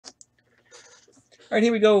All right,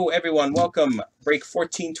 here we go, everyone. Welcome. Break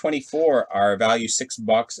 1424, our value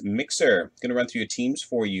 6-box mixer. Going to run through your teams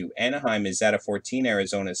for you. Anaheim is Zeta 14.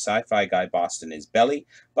 Arizona is Sci-Fi Guy. Boston is Belly.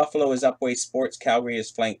 Buffalo is Upway Sports. Calgary is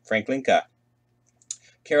Franklinka.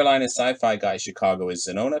 Carolina is Sci-Fi Guy. Chicago is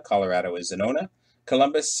Zenona. Colorado is Zenona.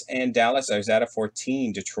 Columbus and Dallas are Zeta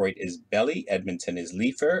 14. Detroit is Belly. Edmonton is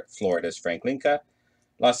Leifer. Florida is Franklinka.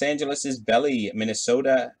 Los Angeles is Belly.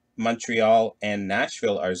 Minnesota, Montreal, and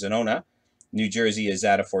Nashville are Zenona. New Jersey is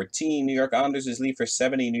Zeta 14. New York Islanders is Leifer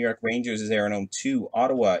 70. New York Rangers is Aeronome 2.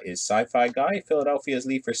 Ottawa is Sci-Fi Guy. Philadelphia is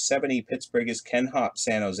Leifer 70. Pittsburgh is Ken Hop.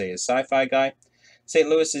 San Jose is Sci-Fi Guy. St.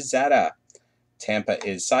 Louis is Zeta. Tampa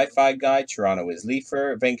is Sci-Fi Guy. Toronto is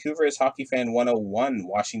Leifer. Vancouver is Hockey Fan 101.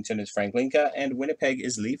 Washington is Franklinka. And Winnipeg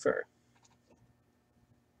is Leifer.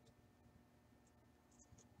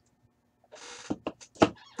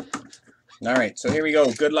 All right, so here we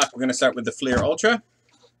go. Good luck. We're going to start with the Fleer Ultra.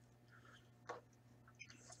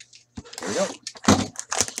 Here we go.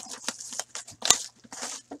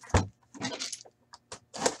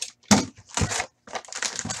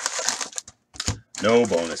 No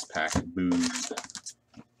bonus pack. Boo.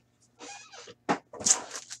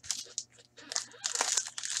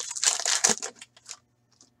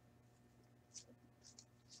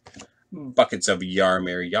 Buckets of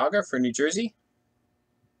Jaromir Jagr for New Jersey.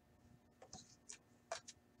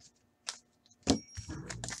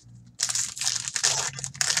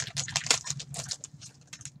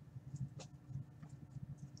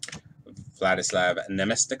 Vladislav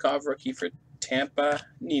Nemesnikov, rookie for Tampa.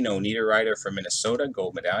 Nino Niederreiter for Minnesota,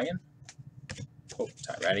 gold medallion. Oh,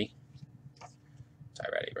 Tyrati.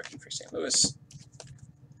 Tyrati, rookie for St. Louis.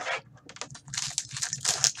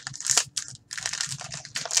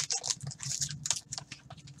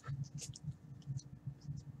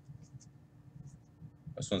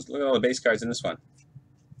 This one's, look at all the base cards in this one.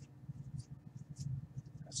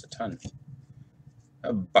 That's a ton.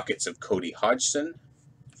 Buckets of Cody Hodgson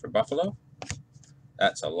for Buffalo.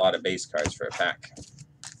 That's a lot of base cards for a pack.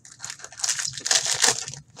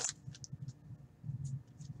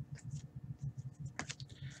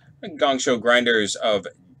 Gong Show Grinders of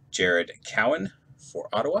Jared Cowan for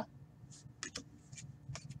Ottawa.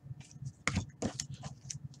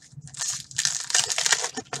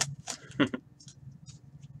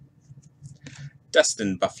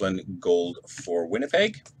 Dustin Byfuglien gold for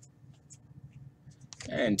Winnipeg.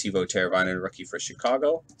 And Teuvo Teravainen, rookie for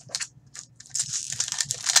Chicago.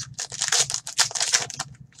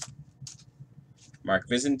 Mark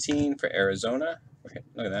Byzantine for Arizona. Okay,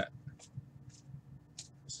 look at that.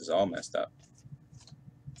 This is all messed up.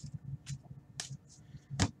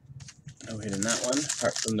 No hit in that one,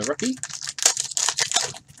 apart from the rookie.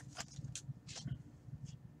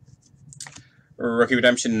 Rookie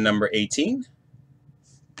redemption number 18.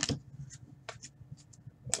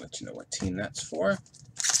 I'll let you know what team that's for.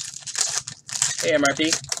 Hey,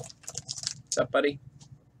 MRT. What's up, buddy?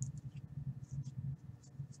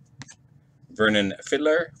 Vernon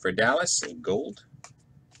Fiddler for Dallas, gold.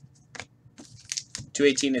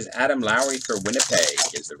 218 is Adam Lowry for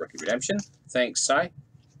Winnipeg, is the rookie redemption. Thanks, Cy.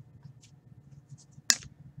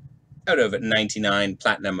 Out of 99,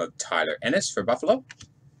 platinum of Tyler Ennis for Buffalo.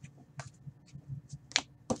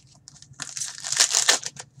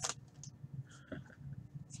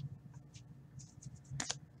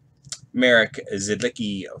 Marek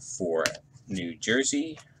Zidlicki for New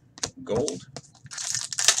Jersey, gold.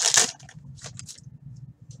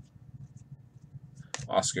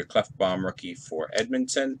 Oscar Klefbom, rookie for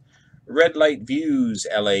Edmonton. Red Light Views,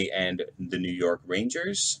 LA and the New York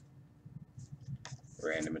Rangers.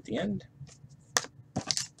 Random at the end.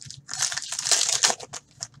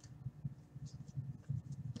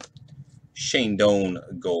 Shane Doan,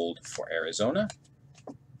 gold for Arizona.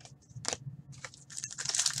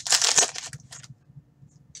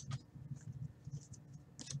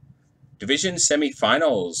 Division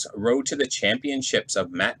semifinals, road to the championships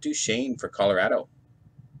of Matt Duchene for Colorado.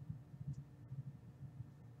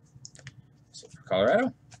 So for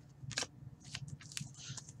Colorado.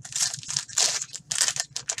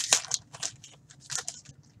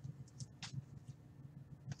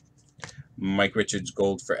 Mike Richards,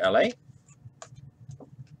 gold for LA.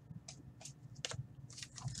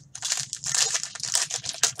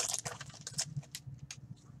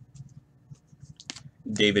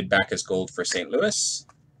 David Backus, gold for St. Louis.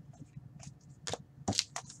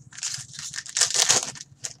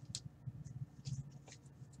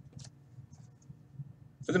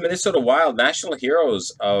 For the Minnesota Wild, National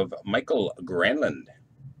Heroes of Michael Granlund.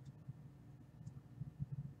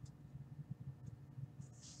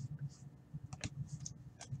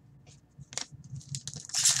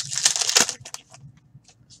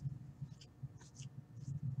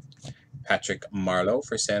 Patrick Marleau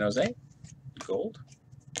for San Jose, gold.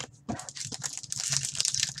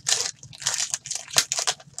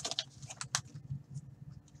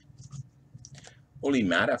 Oli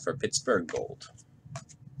Mata for Pittsburgh, gold.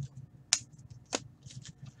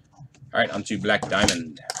 All right, on to Black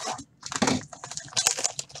Diamond.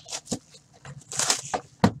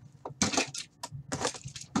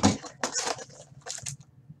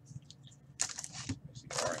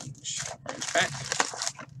 Orange pack.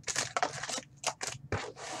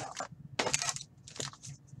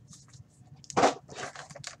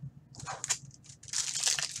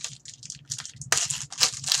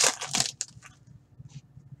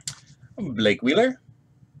 Blake Wheeler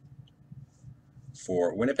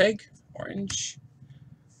for Winnipeg, orange.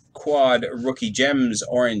 Quad Rookie Gems,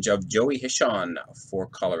 orange of Joey Hishon for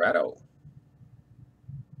Colorado.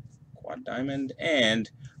 Quad Diamond. And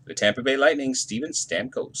the Tampa Bay Lightning, Steven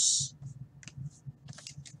Stamkos.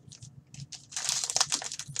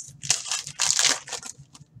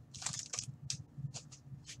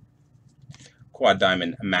 Quad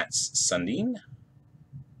Diamond, Mats Sundin.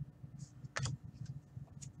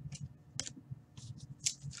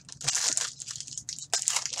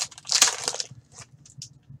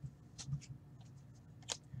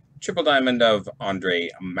 Triple Diamond of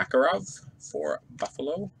Andrei Makarov for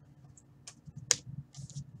Buffalo.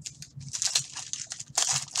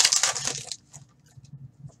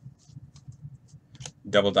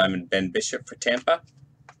 Double Diamond Ben Bishop for Tampa.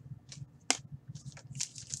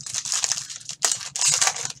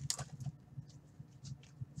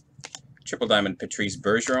 Triple Diamond Patrice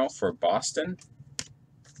Bergeron for Boston.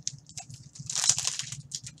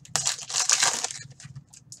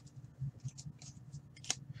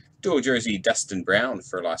 Dual jersey Dustin Brown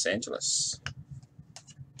for Los Angeles.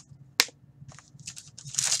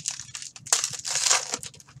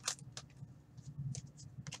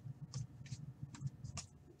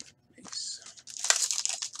 Nice.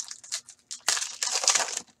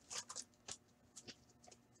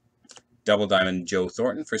 Double Diamond Joe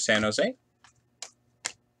Thornton for San Jose.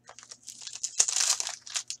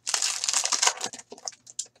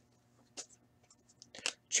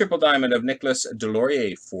 Triple Diamond of Nicolas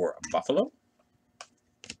Deslauriers for Buffalo.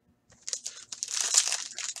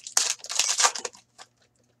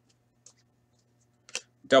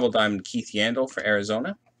 Double Diamond Keith Yandle for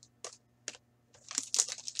Arizona.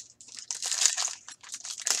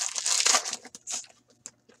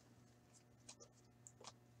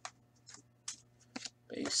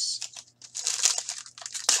 Base.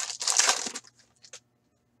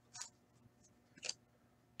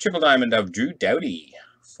 Triple Diamond of Drew Doughty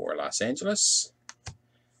for Los Angeles.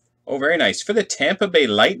 Oh, very nice. For the Tampa Bay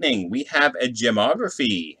Lightning, we have a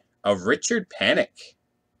gemography of Richard Panik.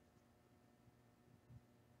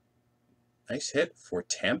 Nice hit for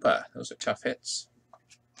Tampa. Those are tough hits.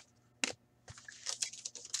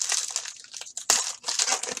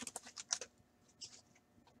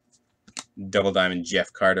 Double Diamond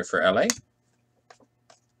Jeff Carter for LA.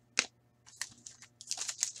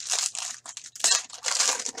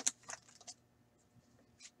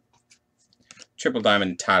 Triple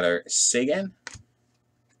Diamond Tyler Seguin,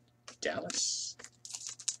 Dallas.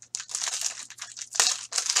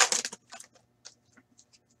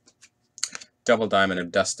 Double Diamond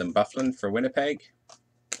of Dustin Byfuglien for Winnipeg.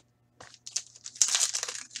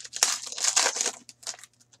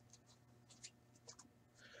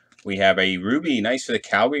 We have a Ruby, nice for the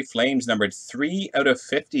Calgary Flames, numbered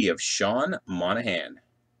 3/50 of Sean Monahan.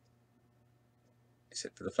 Is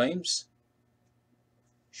it for the Flames?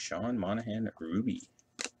 Sean Monahan Ruby.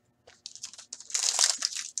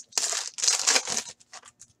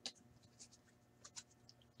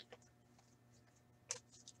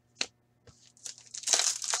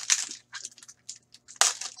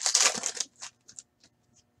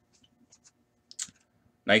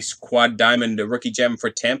 Nice quad diamond rookie gem for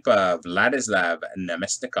Tampa, Vladislav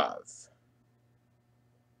Namestnikov.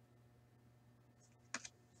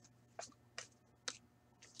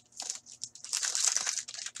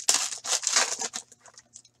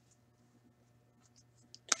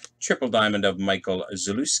 Triple diamond of Michael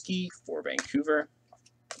Zalewski for Vancouver.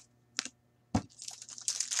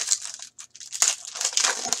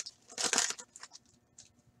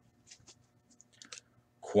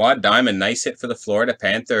 Quad diamond, nice hit for the Florida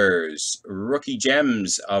Panthers. Rookie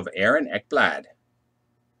gems of Aaron Ekblad.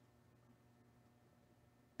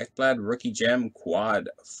 Ekblad rookie gem quad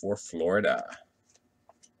for Florida.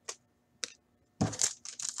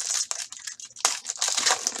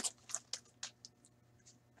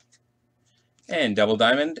 And double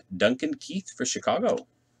diamond, Duncan Keith for Chicago.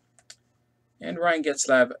 And Ryan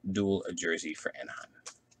Getzlaf dual jersey for Anaheim.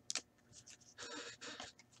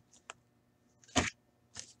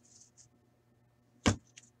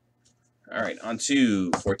 All right, on to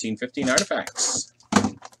 1415 Artifacts.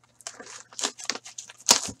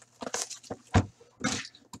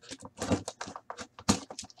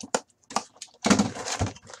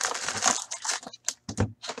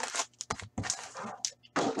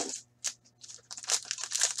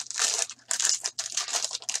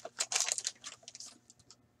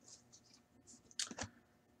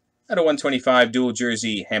 Out of 125, dual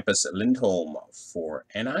jersey, Hampus Lindholm for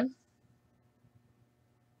Anaheim.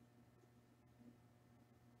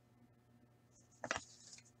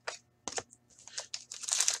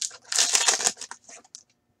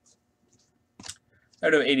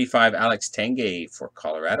 Out of 85, Alex Tanguay for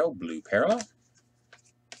Colorado, blue parallel.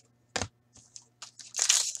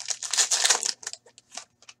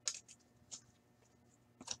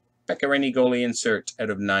 Pekka Rinne goalie insert out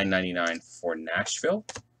of 999 for Nashville.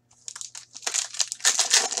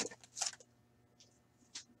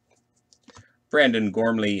 Brandon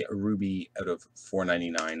Gormley Ruby out of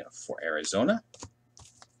 499 for Arizona.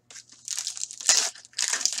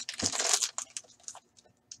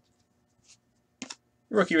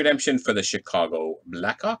 Rookie redemption for the Chicago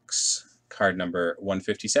Blackhawks, card number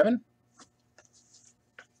 157.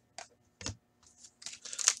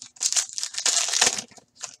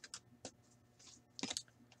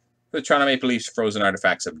 For the Toronto Maple Leafs, frozen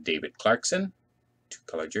artifacts of David Clarkson,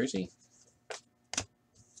 2-color jersey.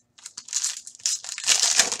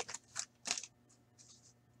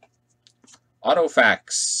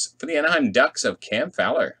 Autofacts for the Anaheim Ducks of Cam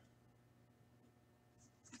Fowler.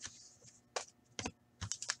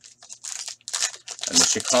 And the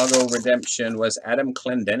Chicago redemption was Adam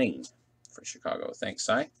Clendenning for Chicago. Thanks,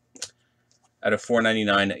 Cy. Out of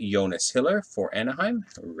 499, Jonas Hiller for Anaheim,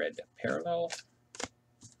 red parallel.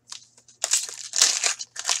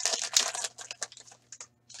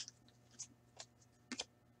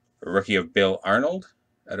 Rookie of Bill Arnold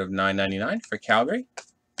out of 999 for Calgary.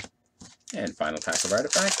 And final pack of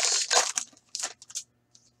artifacts.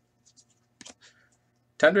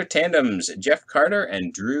 Tundra Tandems, Jeff Carter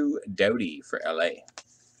and Drew Doughty for LA.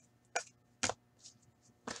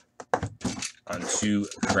 On to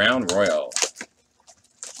Crown Royal.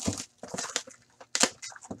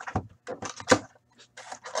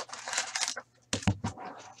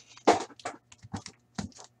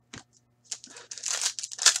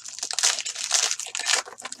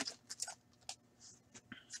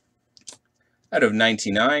 Out of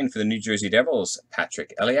 99 for the New Jersey Devils,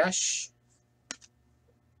 Patrick Eliash.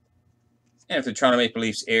 And for the Toronto Maple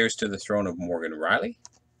Leafs, heirs to the throne of Morgan Riley.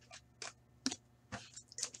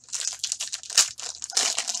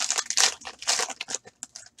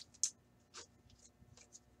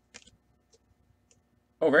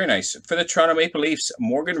 Oh, very nice. For the Toronto Maple Leafs,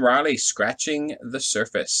 Morgan Riley scratching the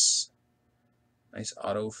surface. Nice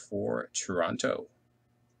auto for Toronto.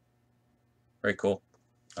 Very cool.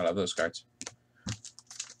 I love those cards.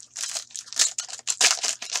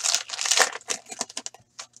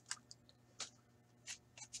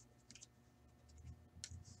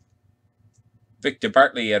 Victor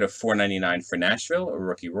Bartley out of 499 for Nashville, a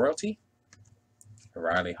rookie royalty. A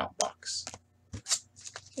Riley hot box.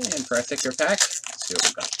 And for a thicker pack, let's see what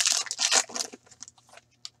we got.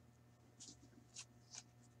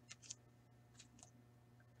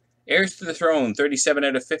 Heirs to the Throne, 37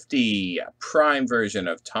 out of 50, prime version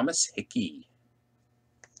of Thomas Hickey.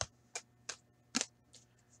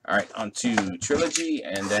 All right, on to Trilogy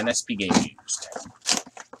and then SP Game Used.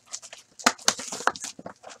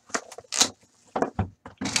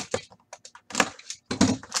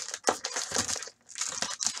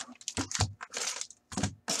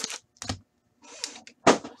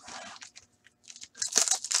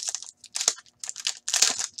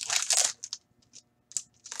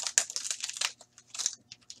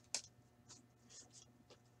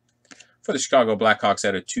 For the Chicago Blackhawks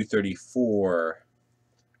out of 234,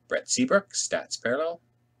 Brett Seabrook, stats parallel.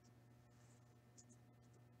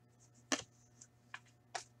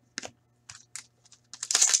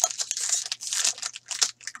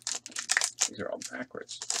 These are all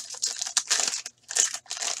backwards.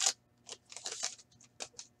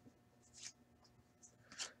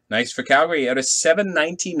 Nice for Calgary out of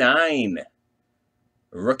 799.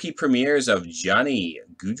 Rookie premieres of Johnny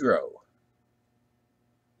Gaudreau.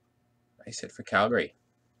 Nice hit for Calgary.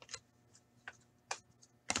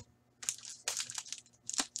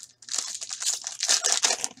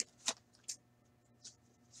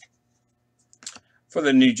 For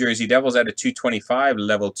the New Jersey Devils out of 225,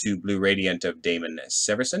 level 2 blue radiant of Damon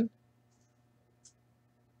Severson.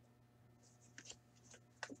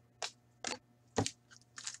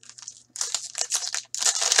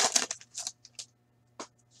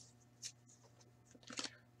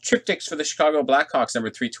 Triptychs for the Chicago Blackhawks, number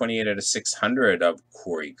 328 out of 600 of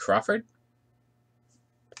Corey Crawford.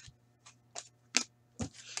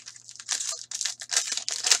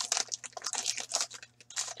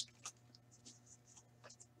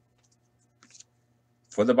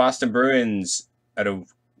 For the Boston Bruins, out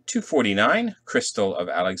of 249, Crystal of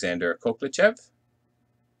Alexander Koklachev.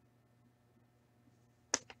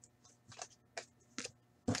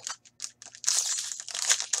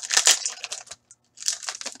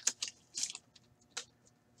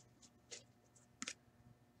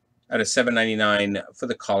 Out of 799 for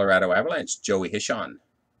the Colorado Avalanche, Joey Hishon.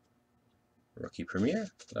 Rookie Premier,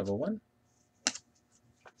 level 1.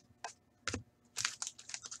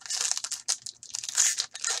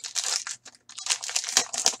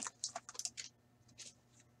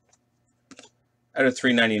 Out of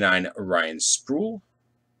 399, Ryan Sproul.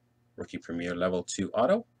 Rookie Premier, level 2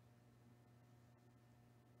 auto.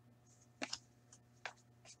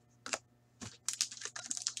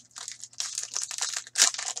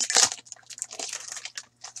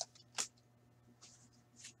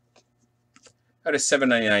 Out of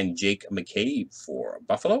 799, Jake McCabe for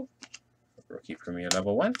Buffalo. Rookie Premier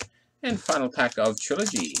level 1. And final pack of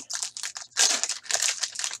Trilogy.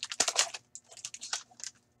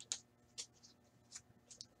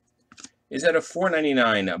 Is out of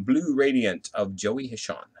 499, Blue Radiant of Joey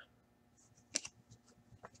Hishon.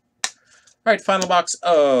 All right, final box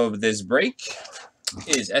of this break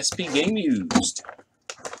is SP Game Used.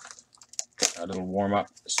 A little warm-up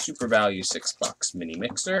Super Value 6-box mini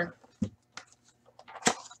mixer.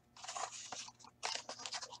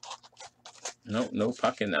 No, no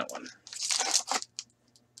puck in that one.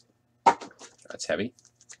 That's heavy.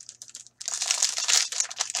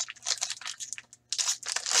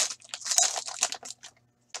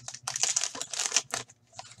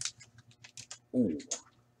 Ooh.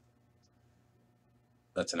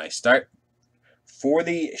 That's a nice start. For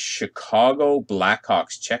the Chicago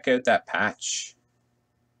Blackhawks, check out that patch.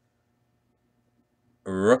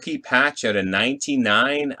 Rookie patch out of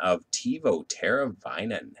 99 of Teuvo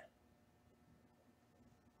Teravainen.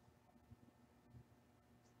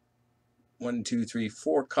 1, 2, 3,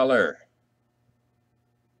 4 color.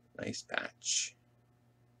 Nice patch.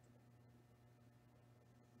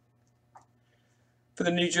 For the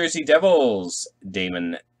New Jersey Devils,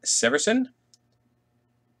 Damon Severson.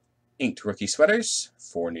 Inked rookie sweaters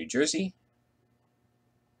for New Jersey.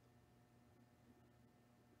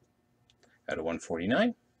 Out of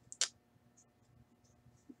 149.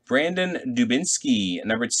 Brandon Dubinsky,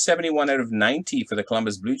 numbered 71 out of 90 for the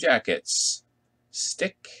Columbus Blue Jackets.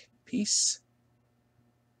 Stick piece.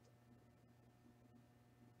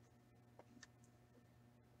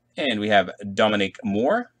 And we have Dominic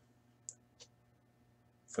Moore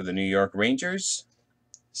for the New York Rangers.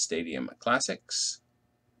 Stadium Classics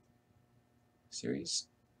series.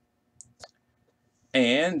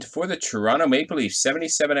 And for the Toronto Maple Leafs,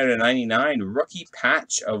 77 out of 99, rookie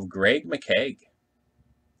patch of Greg McKegg.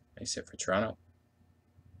 Nice hit for Toronto.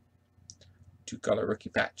 2-color rookie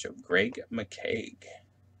patch of Greg McKegg.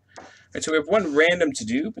 All right, so we have one random to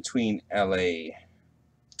do between LA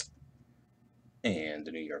and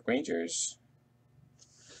the New York Rangers.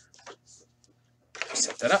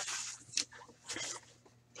 Set that up.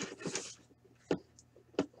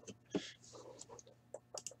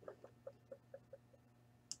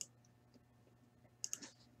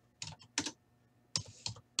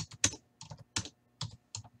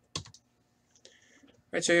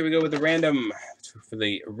 All right, so here we go with the random for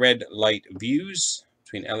the red light views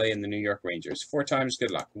between LA and the New York Rangers. 4 times,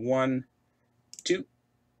 good luck. 1, 2,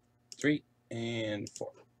 3, and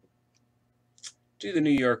 4. To the New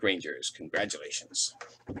York Rangers. Congratulations.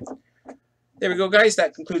 There we go, guys.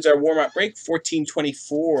 That concludes our warm-up break.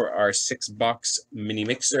 1424, our 6-box mini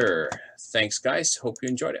mixer. Thanks, guys. Hope you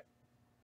enjoyed it.